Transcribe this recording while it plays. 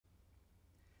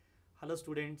Hello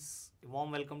students, a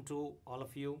warm welcome to all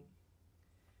of you.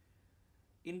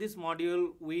 In this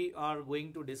module, we are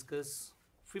going to discuss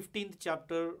 15th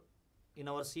chapter in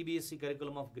our CBSE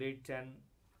curriculum of grade 10.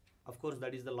 Of course,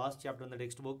 that is the last chapter in the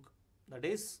textbook, that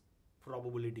is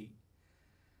probability.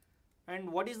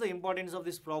 And what is the importance of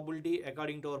this probability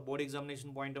according to our board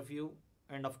examination point of view?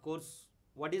 And of course,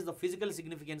 what is the physical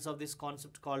significance of this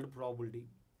concept called probability?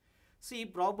 See,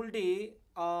 probability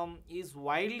is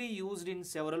widely used in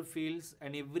several fields,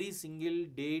 and every single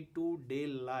day-to-day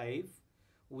life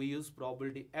we use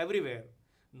probability everywhere.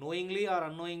 Knowingly or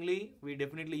unknowingly, we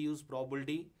definitely use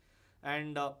probability.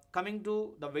 And coming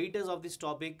to the weightage of this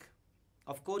topic,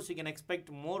 of course, you can expect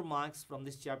more marks from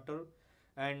this chapter,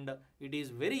 and it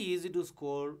is very easy to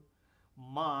score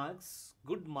marks,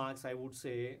 good marks, I would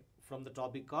say, from the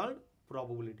topic called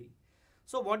probability.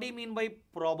 So, what do you mean by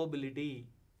probability?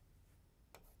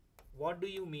 What do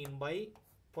you mean by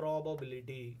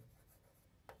probability?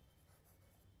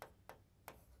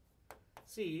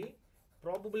 See,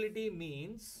 probability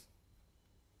means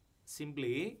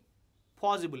simply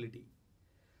possibility.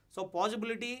 So,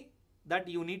 possibility that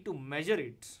you need to measure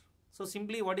it. So,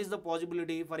 simply what is the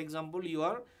possibility? For example, you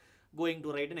are going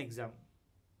to write an exam.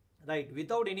 Right?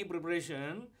 Without any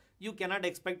preparation, you cannot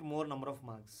expect more number of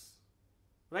marks.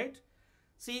 Right?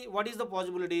 See, what is the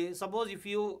possibility? Suppose if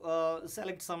you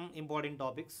select some important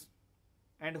topics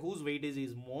and whose weightage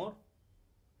is more,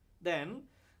 then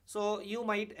so you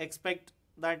might expect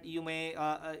that you may,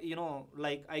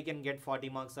 like I can get 40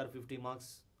 marks or 50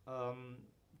 marks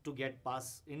to get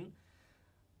pass in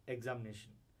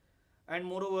examination. And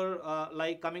moreover,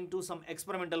 like coming to some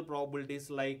experimental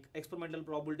probabilities, like experimental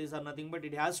probabilities are nothing but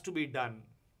it has to be done,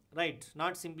 right?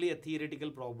 Not simply a theoretical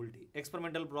probability.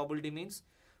 Experimental probability means,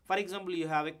 for example, you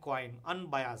have a coin,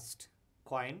 unbiased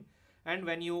coin, and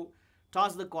when you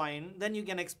toss the coin, then you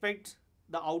can expect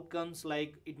the outcomes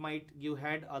like it might give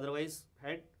head, otherwise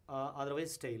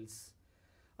tails.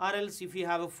 Or else if you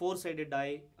have a four-sided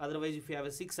die, otherwise if you have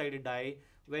a six-sided die,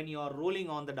 when you are rolling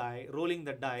the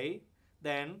die,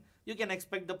 then you can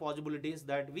expect the possibilities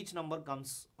that which number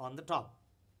comes on the top,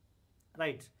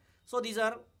 right? So these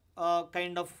are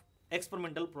kind of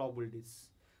experimental probabilities.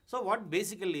 So what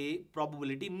basically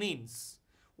probability means?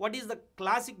 What is the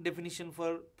classic definition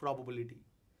for probability?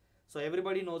 So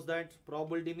everybody knows that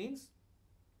probability means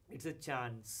it's a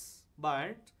chance.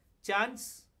 But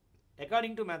chance,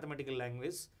 according to mathematical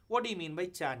language, what do you mean by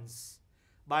chance?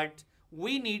 But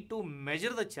we need to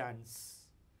measure the chance.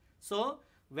 So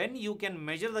when you can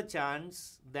measure the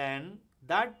chance, then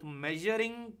that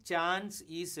measuring chance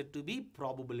is said to be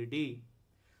probability.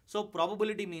 So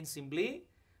probability means simply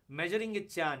measuring a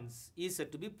chance is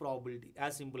said to be probability,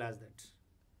 as simple as that.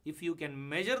 If you can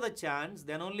measure the chance,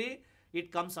 then only it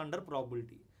comes under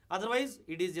probability. Otherwise,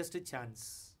 it is just a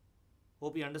chance.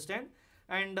 Hope you understand.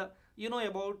 And you know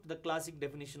about the classic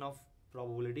definition of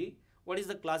probability. What is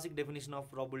the classic definition of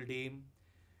probability?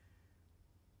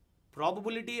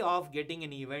 Probability of getting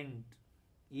an event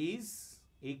is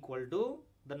equal to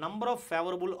the number of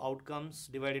favorable outcomes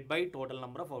divided by total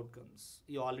number of outcomes.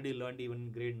 You already learned even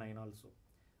in grade 9 also.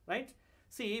 Right?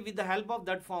 See, with the help of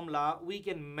that formula, we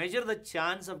can measure the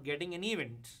chance of getting an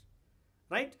event.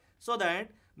 Right? So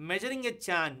that measuring a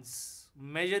chance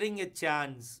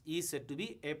is said to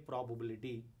be a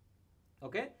probability.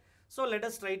 Okay? So let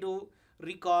us try to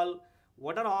recall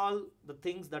what are all the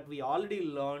things that we already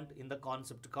learned in the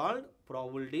concept called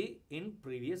probability in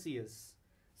previous years.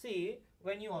 See,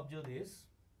 when you observe this,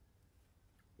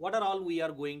 what are all we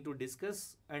are going to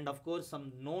discuss, and of course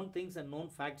some known things and known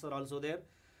facts are also there.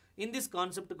 In this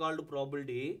concept called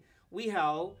probability, we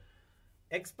have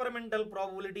experimental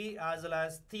probability as well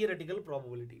as theoretical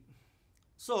probability.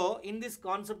 So in this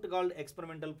concept called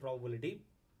experimental probability,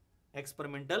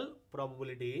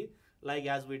 like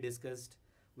as we discussed,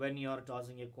 when you are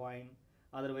tossing a coin,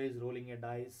 otherwise rolling a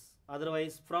dice,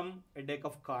 otherwise from a deck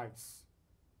of cards,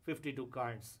 52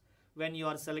 cards, when you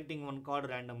are selecting one card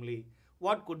randomly,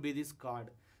 what could be this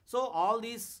card? So all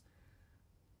these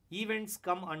events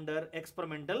come under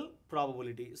experimental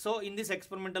probability. So in this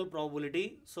experimental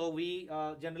probability, so we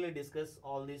generally discuss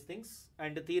all these things,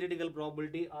 and the theoretical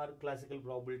probability or classical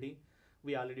probability,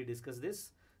 we already discussed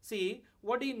this. See,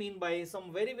 what do you mean by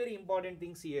some very, very important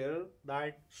things here,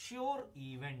 that sure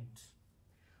event.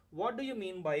 What do you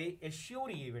mean by a sure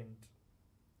event?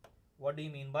 What do you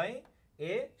mean by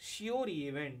a sure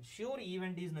event? Sure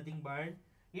event is nothing but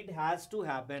it has to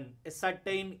happen, a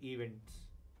certain event.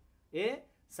 A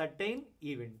certain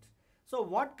event. So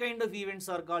what kind of events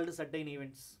are called certain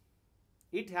events?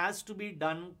 It has to be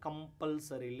done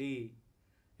compulsorily.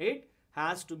 It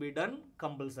has to be done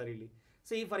compulsorily.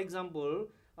 See, for example,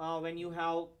 when you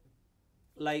have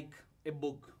like a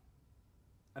book,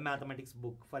 a mathematics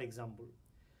book, for example,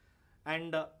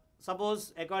 and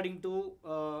suppose according to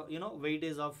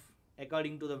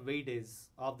according to the weightage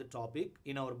of the topic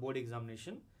in our board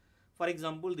examination, for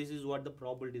example, this is what the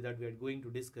probability that we are going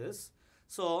to discuss.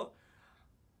 So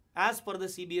as per the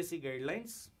CBSE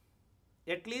guidelines,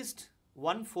 at least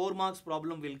one 4 marks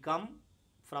problem will come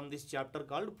from this chapter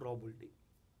called probability.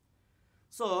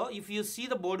 So if you see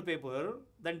the board paper,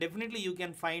 then definitely you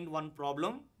can find one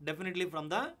problem definitely from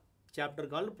the chapter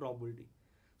called probability.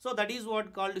 So that is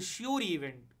what called sure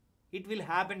event. It will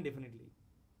happen definitely.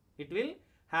 It will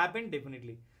happen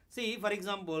definitely. See, for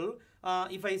example,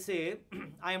 if I say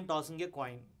I am tossing a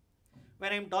coin.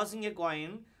 When I am tossing a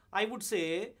coin, I would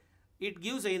say it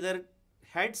gives either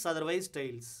heads, otherwise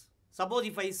tails. Suppose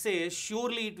if I say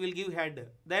surely it will give head,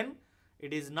 then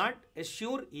it is not a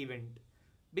sure event,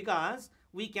 because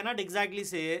we cannot exactly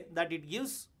say that it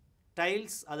gives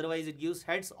tails, otherwise it gives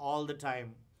heads all the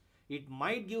time. It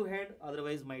might give head,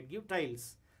 otherwise might give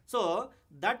tails. So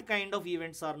that kind of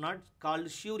events are not called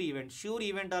sure event. Sure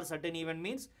event or certain event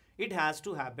means it has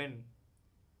to happen.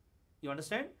 You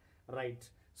understand? Right.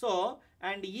 So,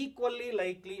 and equally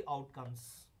likely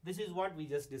outcomes. This is what we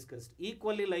just discussed.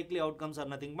 Equally likely outcomes are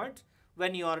nothing but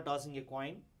when you are tossing a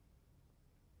coin,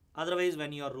 otherwise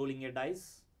when you are rolling a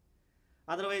dice,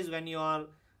 otherwise when you are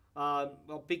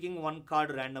picking one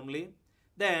card randomly.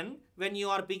 Then when you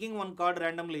are picking one card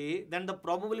randomly, then the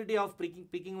probability of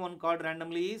picking one card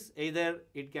randomly is either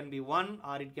it can be 1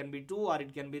 or it can be 2 or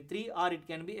it can be 3 or it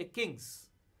can be a kings.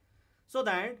 So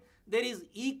that there is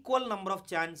equal number of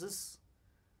chances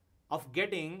of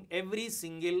getting every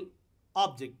single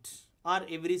object or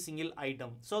every single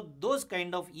item. So those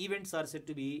kind of events are said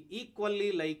to be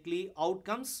equally likely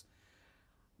outcomes.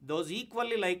 Those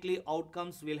equally likely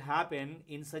outcomes will happen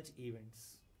in such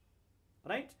events,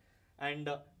 right? And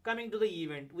coming to the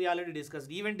event, we already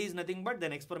discussed. Event is nothing but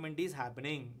then experiment is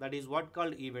happening. That is what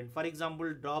called event. For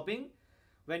example, dropping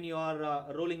when you are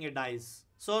rolling a dice.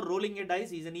 So rolling a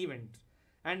dice is an event.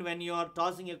 And when you are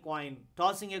tossing a coin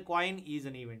is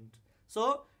an event.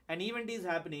 So an event is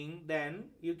happening, then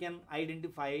you can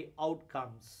identify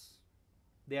outcomes.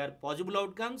 They are possible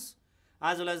outcomes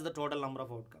as well as the total number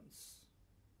of outcomes,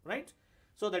 right?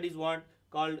 So that is what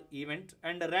called event.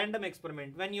 And a random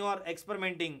experiment, when you are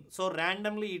experimenting, so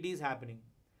randomly it is happening.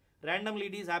 Randomly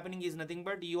it is happening is nothing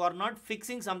but you are not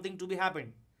fixing something to be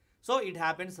happened. So it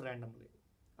happens randomly,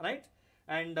 right?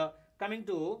 And coming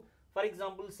to, for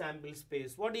example, sample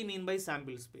space. What do you mean by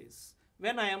sample space?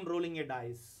 When I am rolling a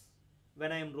dice,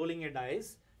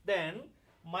 then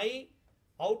my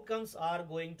outcomes are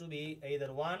going to be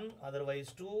either 1,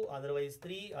 otherwise 2, otherwise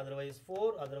 3, otherwise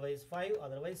 4, otherwise 5,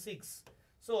 otherwise 6.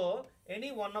 So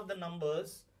any one of the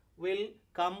numbers will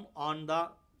come on the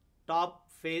top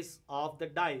face of the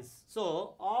dice.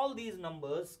 So all these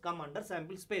numbers come under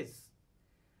sample space.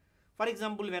 For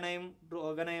example, when I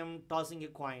am tossing a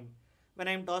coin,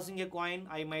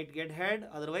 I might get head,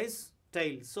 otherwise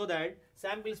tails. So that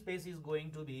sample space is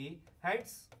going to be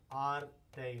heads or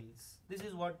tails. This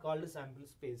is what called sample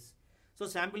space. So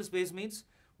sample space means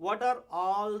what are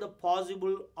all the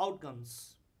possible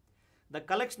outcomes. The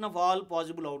collection of all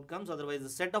possible outcomes, otherwise the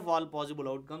set of all possible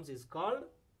outcomes, is called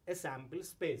a sample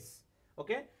space.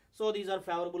 Okay. So these are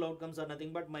favorable outcomes are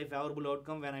nothing but my favorable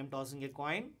outcome when I am tossing a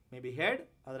coin, maybe head,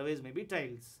 otherwise maybe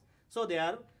tails. So they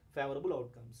are favorable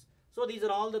outcomes. So these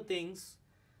are all the things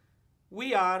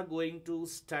we are going to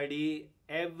study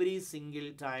every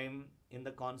single time in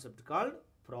the concept called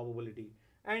probability.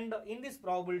 And in this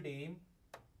probability,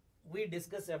 we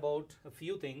discuss about a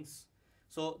few things.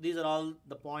 So these are all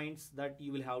the points that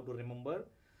you will have to remember.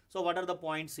 So what are the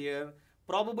points here?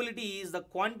 Probability is the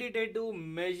quantitative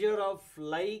measure of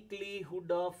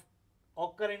likelihood of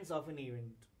occurrence of an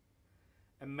event.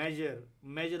 A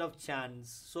measure of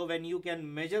chance. So when you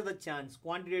can measure the chance,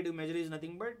 quantitative measure is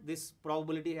nothing but this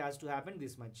probability has to happen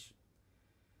this much.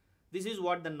 This is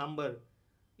what the number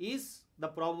is, the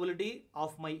probability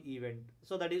of my event.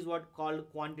 So that is what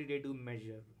called quantitative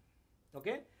measure.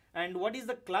 Okay. And what is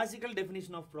the classical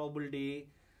definition of probability?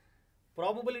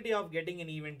 Probability of getting an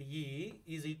event E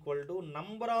is equal to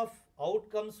number of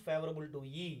outcomes favorable to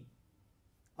E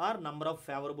or number of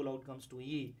favorable outcomes to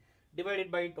E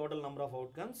divided by total number of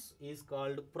outcomes is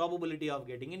called probability of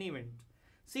getting an event.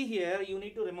 See here, you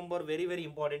need to remember very, very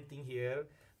important thing here,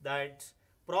 that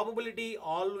probability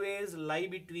always lie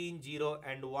between 0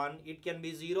 and 1. It can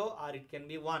be 0 or it can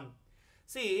be 1.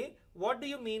 See, what do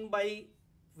you mean by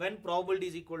when probability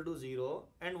is equal to 0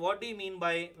 and what do you mean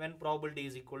by when probability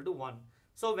is equal to 1?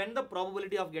 So when the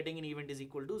probability of getting an event is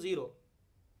equal to 0.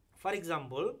 For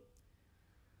example,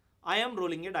 I am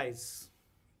rolling a dice.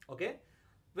 Okay.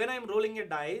 When I am rolling a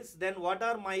dice, then what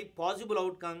are my possible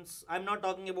outcomes? I am not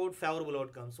talking about favorable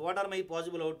outcomes. What are my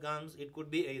possible outcomes? It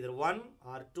could be either 1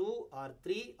 or 2 or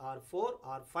 3 or 4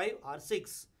 or 5 or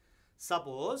 6.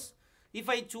 Suppose if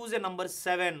I choose a number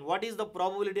 7, what is the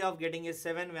probability of getting a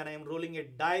 7 when I am rolling a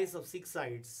dice of 6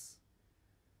 sides?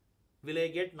 Will I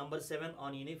get number 7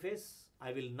 on any face?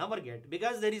 I will never get,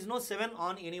 because there is no 7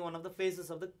 on any one of the faces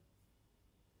of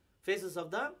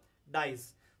the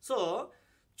dice. So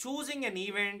choosing an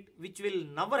event which will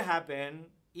never happen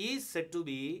is said to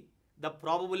be the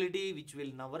probability which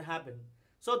will never happen.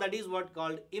 So that is what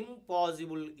called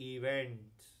impossible event.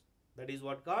 That is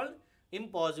what called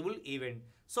impossible event.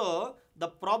 So the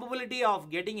probability of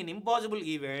getting an impossible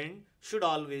event should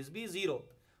always be 0.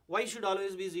 Why should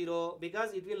always be 0?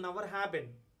 Because it will never happen.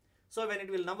 So when it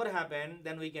will never happen,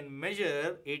 then we can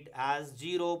measure it as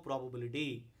 0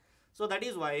 probability. So that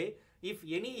is why if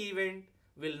any event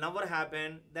will never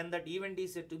happen, then that event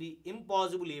is said to be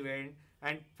impossible event,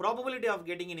 and probability of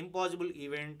getting an impossible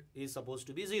event is supposed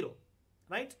to be 0.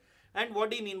 Right? And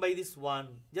what do you mean by this one?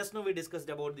 Just now we discussed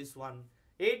about this one.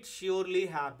 It surely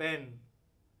happen.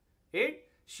 It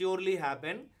surely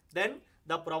happen. Then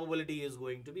the probability is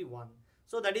going to be 1.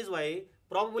 So that is why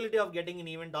probability of getting an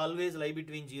event always lie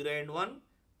between 0 and 1,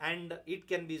 and it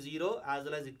can be 0 as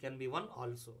well as it can be 1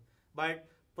 also. But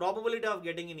probability of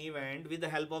getting an event with the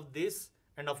help of this,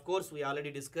 and of course we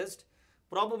already discussed,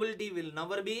 probability will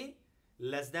never be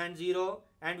less than 0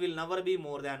 and will never be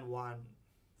more than 1.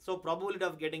 So probability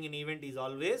of getting an event is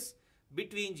always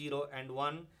between 0 and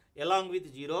 1, along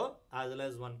with 0 as well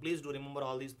as 1. Please do remember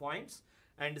all these points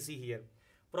and see here.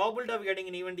 Probability of getting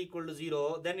an event equal to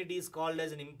 0, then it is called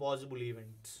as an impossible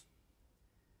event.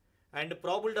 And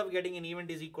probability of getting an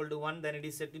event is equal to 1, then it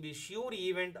is said to be sure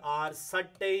event or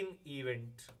certain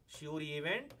event. Sure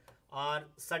event or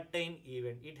certain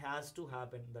event. It has to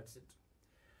happen, that's it.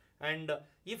 And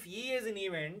if E is an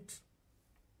event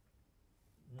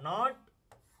not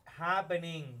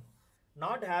happening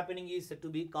is said to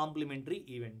be complementary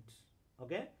event.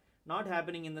 Okay? Not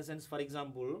happening in the sense, for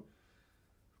example,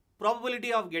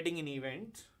 probability of getting an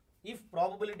event, if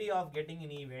probability of getting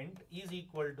an event is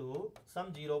equal to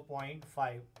some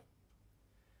 0.5,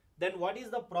 then what is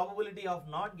the probability of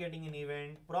not getting an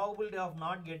event? Probability of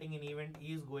not getting an event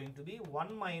is going to be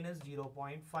 1 minus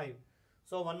 0.5.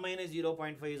 So 1 minus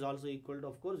 0.5 is also equal to,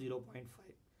 of course, 0.5.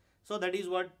 So that is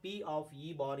what P of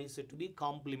E bar is said to be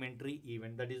complementary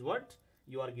event. That is what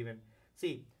you are given.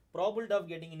 See, probability of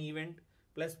getting an event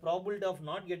plus probability of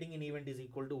not getting an event is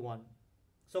equal to 1.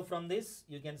 So from this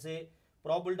you can say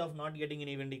probability of not getting an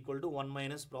event equal to 1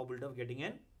 minus probability of getting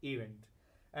an event.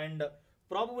 And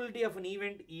probability of an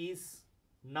event is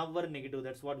never negative.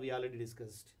 That's what we already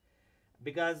discussed.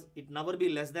 Because it never be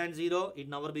less than 0, it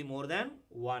never be more than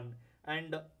 1.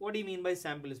 And what do you mean by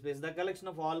sample space? The collection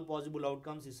of all possible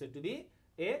outcomes is said to be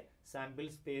a sample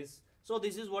space. So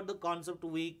this is what the concept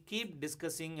we keep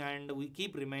discussing and we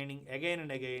keep reminding again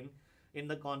and again in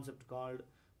the concept called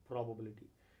probability.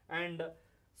 And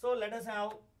so let us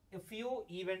have a few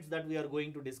events that we are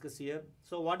going to discuss here.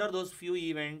 So what are those few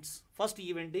events? First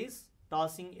event is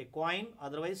tossing a coin,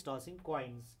 otherwise tossing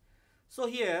coins. So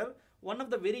here one of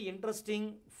the very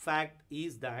interesting fact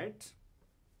is that,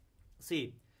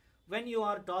 see, when you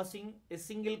are tossing a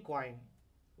single coin,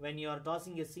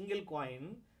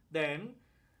 then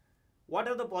what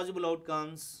are the possible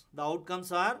outcomes? The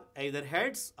outcomes are either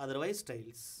heads, otherwise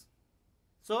tails.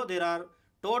 So there are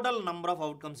total number of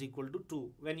outcomes equal to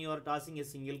 2 when you are tossing a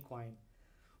single coin.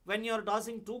 When you are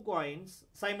tossing two coins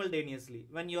simultaneously,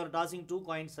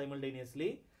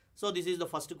 so this is the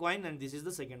first coin and this is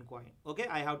the second coin. Okay,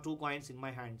 I have two coins in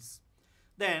my hands.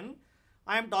 Then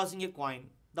I am tossing a coin.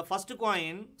 The first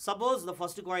coin, suppose the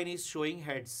first coin is showing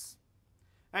heads.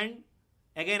 And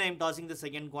again I am tossing the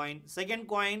second coin. Second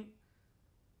coin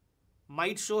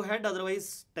might show head,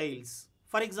 otherwise tails.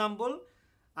 For example,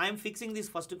 I am fixing this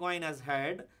first coin as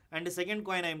head and the second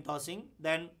coin I am tossing.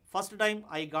 Then first time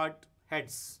I got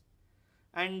heads.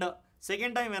 And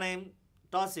second time when I am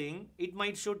tossing, it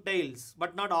might show tails,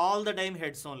 but not all the time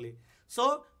heads only.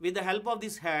 So with the help of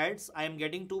these heads, I am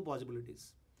getting two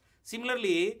possibilities.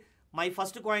 Similarly, my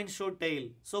first coin showed tail.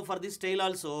 So for this tail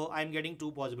also, I am getting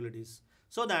two possibilities.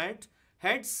 So that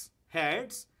heads,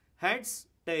 heads, heads,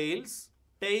 tails,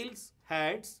 tails,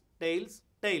 heads, tails,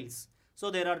 tails. So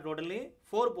there are totally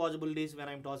 4 possibilities when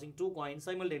I am tossing two coins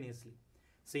simultaneously.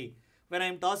 See, when I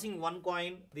am tossing one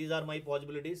coin, these are my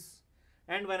possibilities.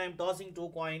 And when I am tossing two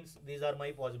coins, these are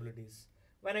my possibilities.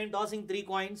 When I am tossing 3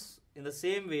 coins, in the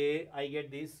same way, I get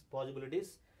these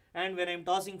possibilities. And when I am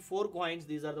tossing 4 coins,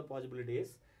 these are the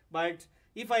possibilities. But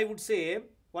if I would say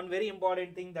one very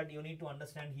important thing that you need to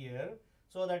understand here,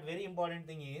 so that very important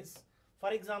thing is,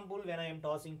 for example, when I am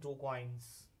tossing 2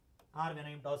 coins or when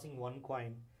I am tossing 1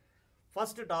 coin,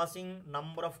 first tossing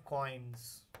number of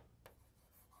coins.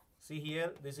 See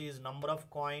here, this is number of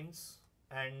coins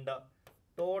and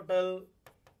total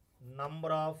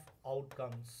number of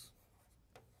outcomes.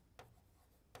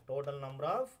 Total number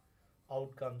of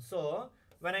outcomes. So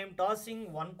when I am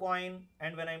tossing 1 coin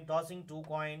and when I am tossing 2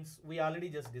 coins, we already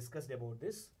just discussed about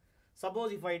this.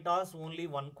 Suppose if I toss only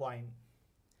 1 coin,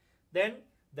 then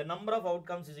the number of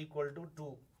outcomes is equal to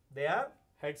 2. They are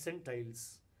heads and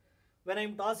tails. When I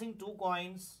am tossing 2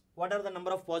 coins, what are the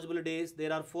number of possibilities?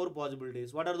 There are 4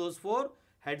 possibilities. What are those 4?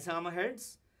 Heads, hammer,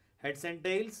 heads, heads and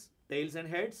tails, tails and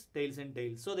heads, tails and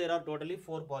tails. So there are totally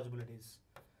 4 possibilities.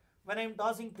 When I am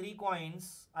tossing 3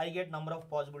 coins, I get number of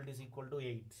possibilities equal to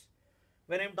 8.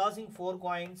 When I am tossing 4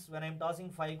 coins, when I am tossing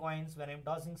 5 coins, when I am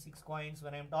tossing 6 coins,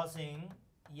 when I am tossing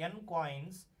n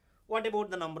coins, what about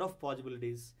the number of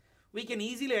possibilities? We can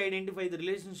easily identify the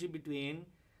relationship between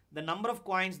the number of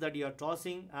coins that you are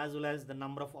tossing as well as the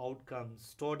number of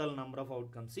outcomes, total number of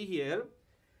outcomes. See here,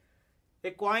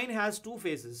 a coin has 2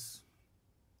 faces.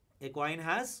 A coin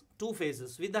has 2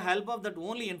 faces. With the help of that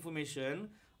only information,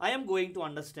 I am going to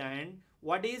understand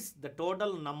what is the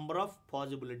total number of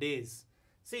possibilities.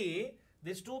 See,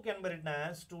 this 2 can be written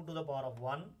as 2 to the power of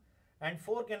 1 and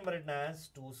 4 can be written as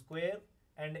 2 square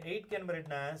and 8 can be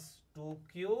written as 2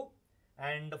 cube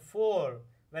and 4.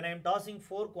 When I am tossing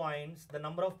 4 coins, the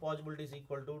number of possibilities is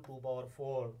equal to 2 power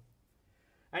 4.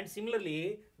 And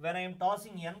similarly, when I am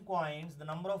tossing n coins, the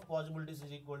number of possibilities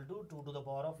is equal to 2 to the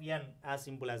power of n. As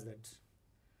simple as that.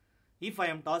 If I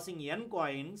am tossing n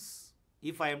coins,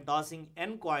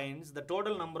 the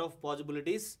total number of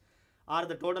possibilities or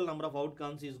the total number of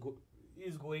outcomes is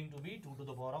going to be 2 to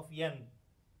the power of n.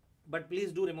 But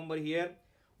please do remember here,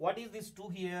 what is this 2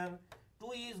 here?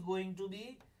 2 is going to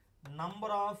be number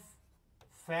of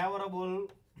favorable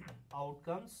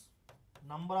outcomes,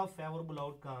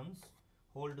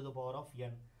 whole to the power of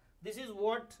n. This is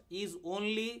what is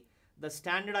only the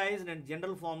standardized and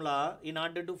general formula in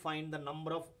order to find the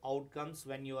number of outcomes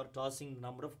when you are tossing the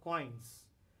number of coins,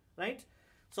 right?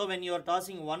 So when you are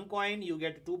tossing 1 coin, you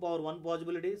get 2 power 1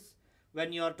 possibilities.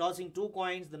 When you are tossing 2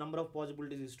 coins, the number of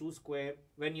possibilities is 2 square.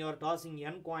 When you are tossing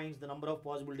n coins, the number of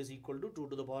possibilities is equal to 2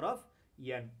 to the power of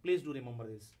n. Please do remember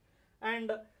this.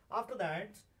 And after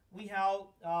that, we have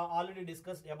already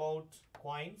discussed about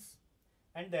coins,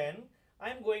 and then I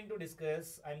am going to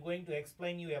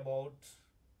explain you about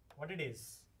what it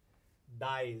is,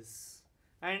 dice.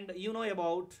 And you know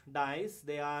about dice,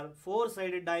 they are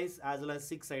 4-sided dice as well as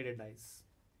 6-sided dice.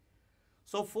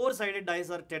 So 4-sided dice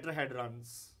are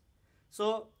tetrahedrons.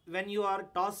 So when you are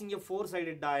tossing a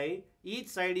 4-sided die, each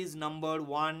side is numbered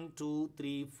 1, 2,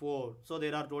 3, 4. So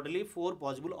there are totally 4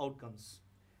 possible outcomes.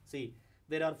 See,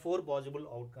 there are 4 possible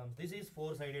outcomes. This is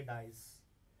 4-sided dice.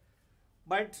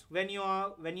 But when you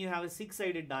have a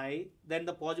 6-sided die, then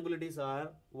the possibilities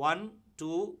are 1,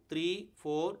 2, 3,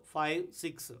 4, 5,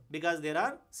 6, because there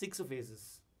are 6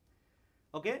 faces.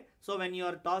 Okay, so when you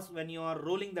are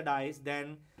rolling the dice,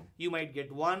 then you might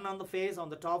get 1 on the face, on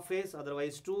the top face,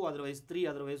 otherwise 2, otherwise 3,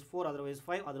 otherwise 4, otherwise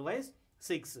 5, otherwise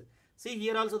 6. See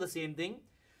here also the same thing.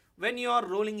 When you are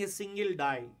rolling a single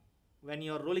die,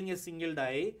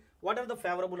 what are the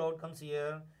favorable outcomes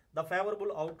here? The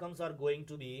favorable outcomes are going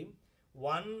to be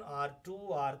 1 or 2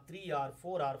 or 3 or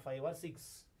 4 or 5 or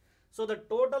 6. So the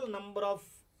total number of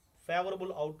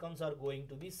favorable outcomes are going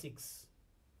to be 6,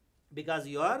 because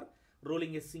you are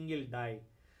rolling a single die.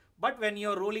 But when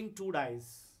you are rolling 2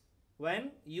 dice,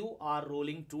 then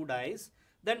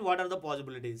what are the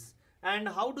possibilities? And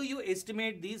how do you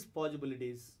estimate these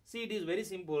possibilities? See, it is very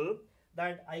simple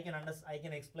that I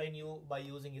can explain you by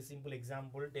using a simple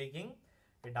example, taking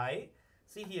a die.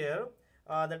 See here,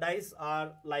 the dice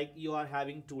are like you are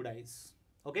having 2 dice.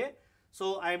 Okay,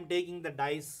 so I am taking the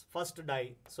dice, first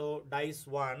die, so dice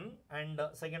 1, and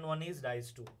second one is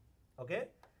dice 2. Okay,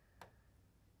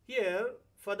 here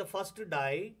for the first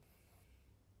die,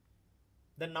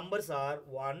 the numbers are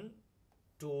 1,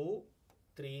 2,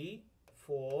 3,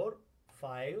 4,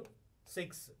 5,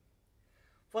 6.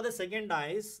 For the second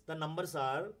dice, the numbers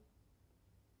are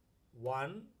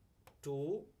 1,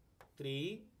 2,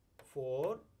 3,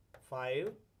 4,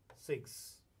 5,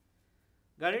 6.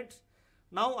 Got it?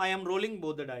 Now I am rolling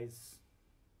both the dice.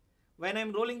 When I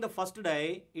am rolling the first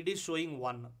die, it is showing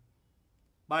 1.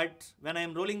 But when I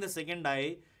am rolling the second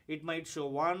die, it might show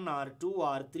 1 or 2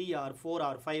 or 3 or 4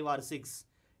 or 5 or 6.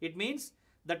 It means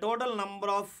the total number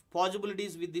of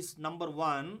possibilities with this number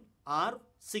 1 are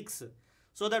 6.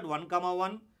 So that 1,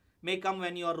 1, may come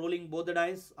when you are rolling both the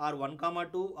dice, or 1,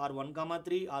 2, or 1,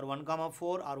 3, or 1,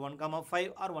 4, or 1,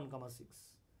 5, or 1, 6.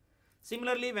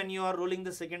 Similarly, when you are rolling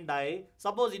the second die,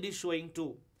 suppose it is showing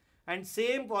 2. And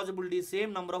same possibilities,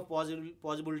 same number of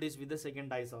possibilities with the second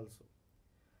dice also.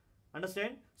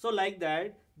 Understand? So like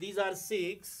that, these are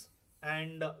 6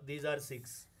 and these are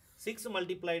 6. 6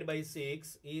 multiplied by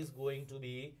 6 is going to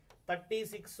be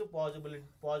 36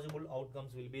 possible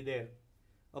outcomes will be there.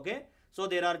 Okay? So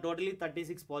there are totally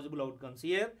 36 possible outcomes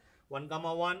here. 1,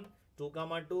 1, 2,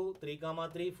 2, 3,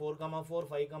 3, 4, 4,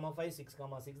 5, 5, 6,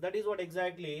 6. That is what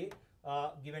exactly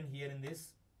given here in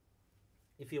this.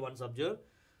 If you once observe,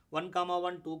 1,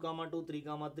 1, 2, 2, 3,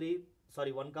 3,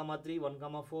 sorry, 1, 3,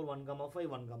 1, 4, 1, 5,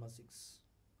 1, 6.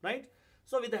 Right?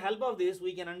 So with the help of this,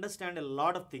 we can understand a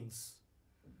lot of things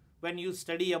when you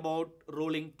study about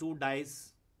rolling 2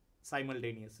 dice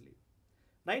simultaneously.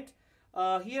 Right?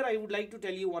 Here I would like to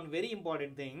tell you one very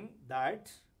important thing,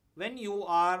 that when you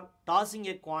are tossing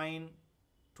a coin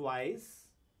twice,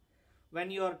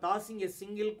 when you are tossing a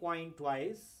single coin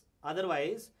twice,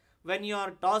 otherwise when you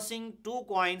are tossing 2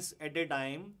 coins at a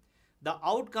time, the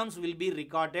outcomes will be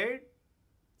recorded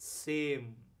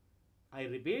same. I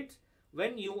repeat,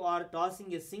 when you are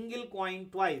tossing a single coin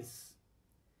twice,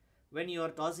 when you are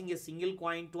tossing a single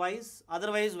coin twice,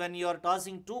 otherwise when you are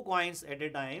tossing 2 coins at a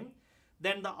time,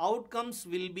 then the outcomes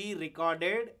will be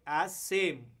recorded as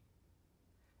same.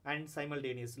 And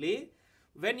simultaneously,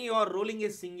 when you are rolling a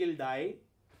single die,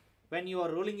 when you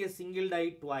are rolling a single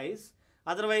die twice,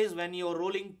 otherwise when you are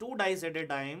rolling 2 dice at a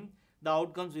time, the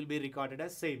outcomes will be recorded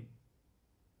as same.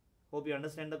 Hope you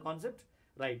understand the concept.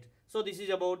 Right. So this is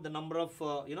about the number of,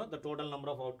 the total number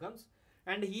of outcomes.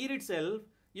 And here itself,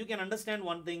 you can understand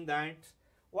one thing, that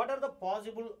what are the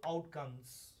possible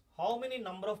outcomes? How many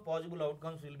number of possible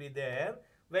outcomes will be there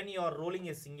when you are rolling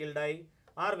a single die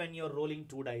or when you are rolling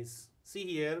 2 dice? See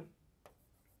here,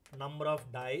 number of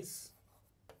dice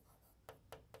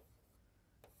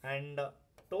and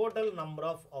total number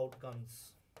of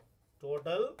outcomes.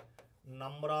 Total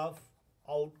number of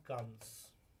outcomes.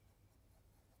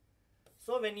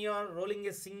 So when you are rolling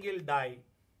a single die,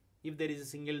 if there is a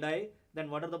single die, then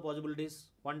what are the possibilities?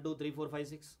 1, 2, 3, 4, 5,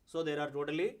 6. So there are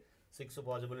totally 6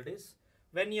 possibilities.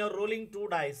 When you are rolling 2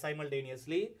 dice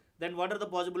simultaneously, then what are the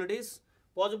possibilities?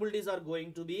 Possibilities are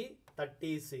going to be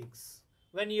 36.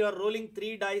 When you are rolling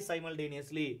 3 dice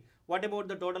simultaneously, what about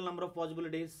the total number of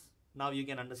possibilities? Now you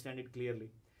can understand it clearly.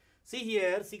 See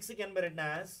here, 6 can be written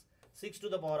as 6 to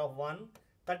the power of 1.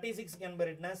 36 can be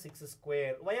written as 6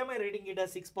 square. Why am I writing it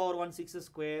as 6 power 1 6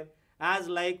 square? As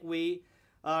like we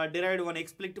derived one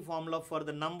explicit formula for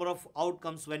the number of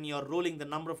outcomes when you are rolling the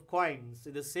number of coins.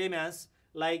 It is the same as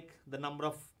like the number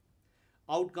of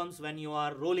outcomes when you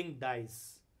are rolling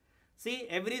dice. See,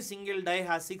 every single die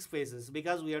has 6 faces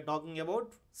because we are talking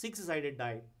about 6-sided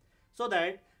die. So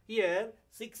that here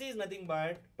 6 is nothing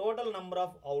but total number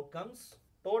of outcomes.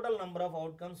 Total number of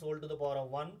outcomes whole to the power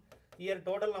of 1. Here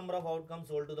total number of outcomes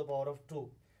whole to the power of 2.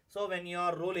 So when you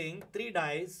are rolling 3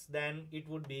 dice, then it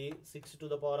would be 6 to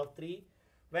the power of 3.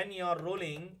 When you are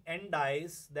rolling n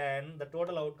dice, then the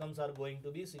total outcomes are going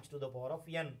to be 6 to the power of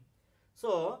n.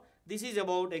 So this is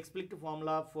about explicit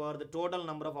formula for the total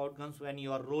number of outcomes when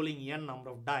you are rolling n number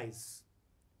of dice.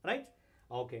 Right?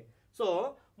 Okay.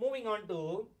 So moving on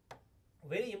to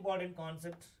very important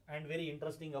concept and very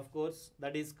interesting, of course,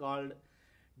 that is called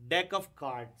deck of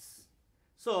cards.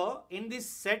 So in this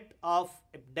set of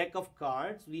a deck of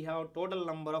cards, we have total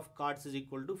number of cards is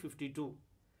equal to 52.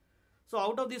 So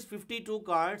out of these 52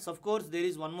 cards, of course, there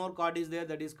is one more card is there,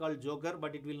 that is called joker,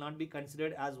 but it will not be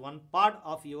considered as one part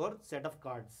of your set of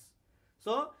cards.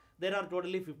 So there are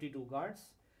totally 52 cards.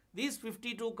 These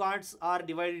 52 cards are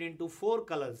divided into 4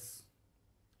 colors.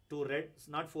 2 reds,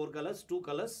 not 4 colors, 2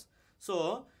 colors.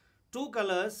 So 2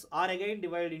 colors are again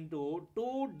divided into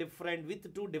two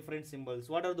different symbols.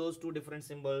 What are those 2 different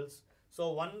symbols?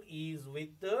 So one is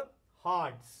with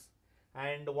hearts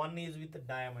and one is with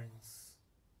diamonds.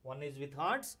 One is with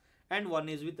hearts and one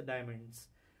is with diamonds.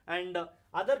 And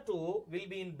other 2 will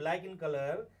be in black in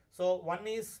color. So one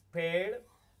is spade,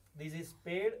 this is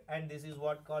spade, and this is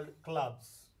what called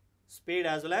clubs. Spade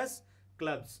as well as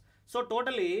clubs. So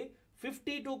totally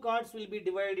 52 cards will be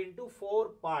divided into 4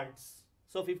 parts.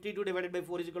 So 52 divided by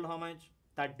 4 is equal to how much?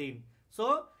 13.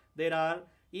 So there are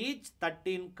each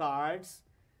 13 cards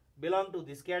belong to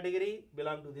this category,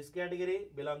 belong to this category,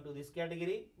 belong to this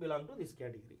category, belong to this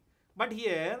category. But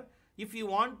here, if you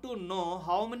want to know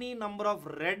how many number of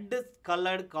red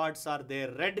colored cards are there,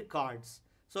 red cards.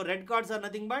 So red cards are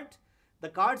nothing but the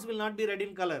cards will not be red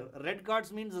in color. Red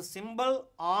cards means the symbol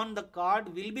on the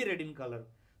card will be red in color.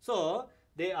 So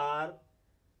they are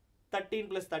 13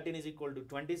 plus 13 is equal to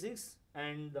 26,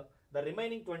 and the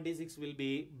remaining 26 will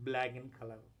be black in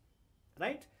color,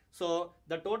 right? So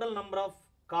the total number of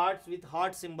cards with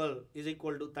heart symbol is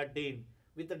equal to 13,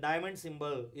 with the diamond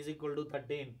symbol is equal to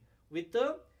 13, with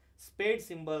the spade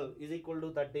symbol is equal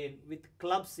to 13, with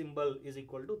club symbol is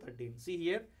equal to 13. See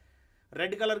here,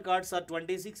 red color cards are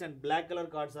 26 and black color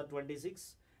cards are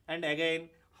 26, and again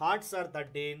hearts are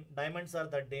 13, diamonds are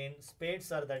 13,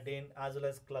 spades are 13, as well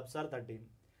as clubs are 13.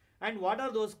 And what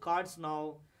are those cards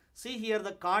now? See here,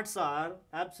 the cards are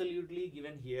absolutely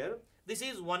given here. This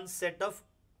is one set of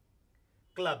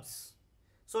clubs.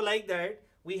 So like that,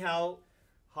 we have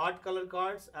heart color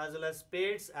cards as well as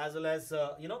spades, as well as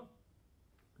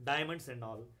diamonds and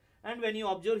all. And when you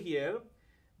observe here,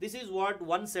 this is what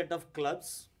one set of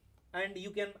clubs, and you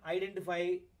can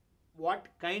identify what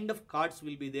kind of cards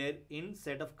will be there in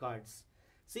set of cards.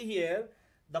 See here,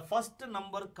 the first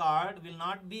number card will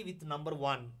not be with number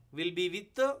 1, will be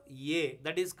with A,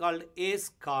 that is called ace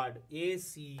card,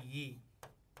 ACE.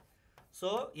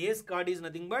 So ace card is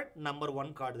nothing but number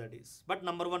 1 card, that is. But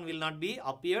number 1 will not be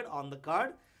appeared on the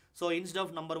card. So instead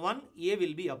of number 1, A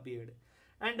will be appeared.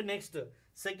 And next,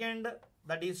 second,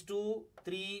 that is 2,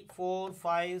 3, 4,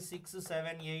 5, 6,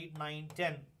 7, 8, 9,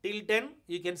 10. Till 10,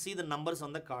 you can see the numbers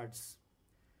on the cards.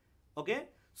 Okay.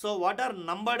 So what are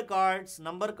numbered cards?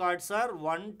 Number cards are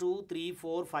 1, 2, 3,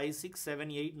 4, 5, 6,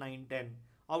 7, 8, 9, 10.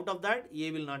 Out of that,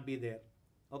 A will not be there.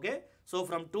 Okay. So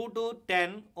from 2 to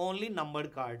 10, only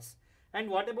numbered cards. And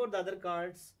what about the other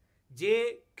cards?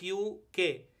 J, Q,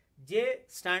 K. J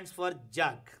stands for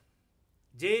Jack.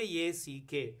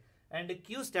 J-A-C-K. And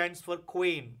Q stands for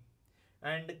Queen.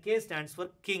 And K stands for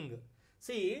King.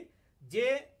 See,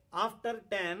 J after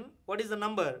 10, what is the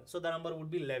number? So the number would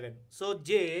be 11. So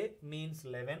J means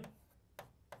 11.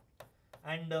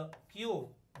 And Q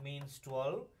means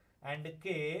 12. And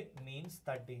K means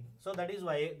 13. So that is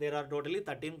why there are totally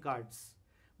 13 cards.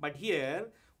 But here,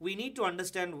 we need to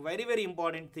understand very, very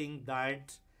important thing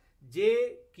that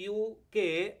J, Q,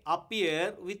 K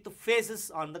appear with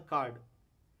faces on the card.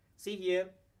 See here,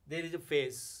 there is a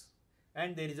face,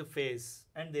 and there is a face,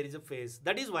 and there is a face.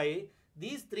 That is why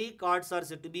these 3 cards are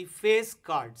said to be face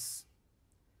cards.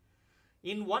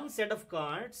 In one set of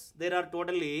cards, there are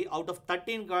totally, out of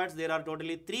 13 cards, there are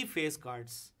totally 3 face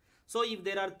cards. So if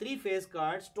there are 3 face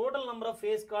cards, total number of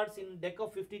face cards in deck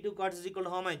of 52 cards is equal to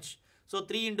how much? So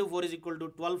 3 into 4 is equal to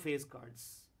 12 face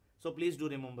cards. So please do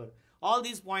remember. All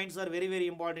these points are very, very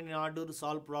important in order to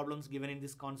solve problems given in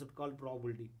this concept called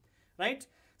probability. Right?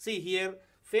 See here,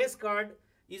 face card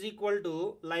is equal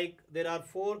to, like, there are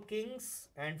 4 kings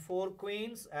and 4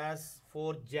 queens as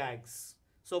 4 jacks.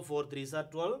 So 4 3s are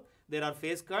 12. There are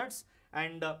face cards.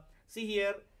 And see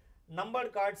here,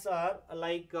 numbered cards are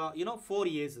like, 4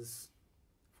 aces.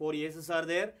 4 aces are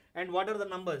there. And what are the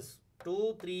numbers?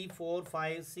 2, 3, 4,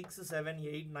 5, 6, 7,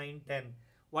 8, 9, 10.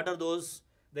 What are those?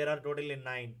 There are totally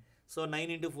 9. So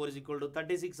 9 into 4 is equal to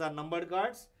 36 are numbered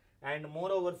cards. And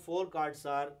moreover, 4 cards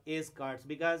are ace cards,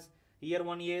 because here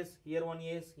 1 ace, here 1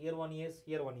 ace, here 1 ace,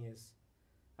 here 1 ace.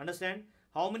 Understand?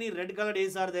 How many red colored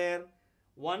ace are there?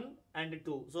 1 and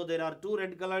 2. So there are 2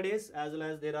 red colored ace as well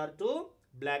as there are 2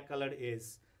 black colored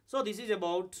ace. So this is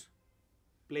about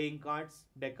playing cards,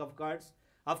 deck of cards.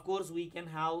 Of course, we can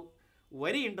have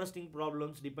very interesting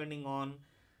problems depending on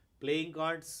playing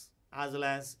cards, as well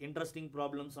as interesting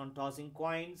problems on tossing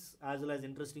coins, as well as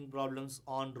interesting problems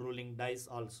on rolling dice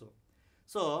also.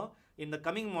 So in the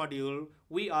coming module,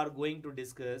 we are going to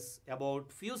discuss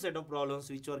about few set of problems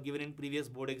which were given in previous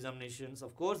board examinations.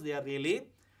 Of course, they are really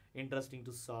interesting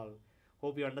to solve.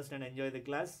 Hope you understand and enjoy the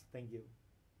class. Thank you.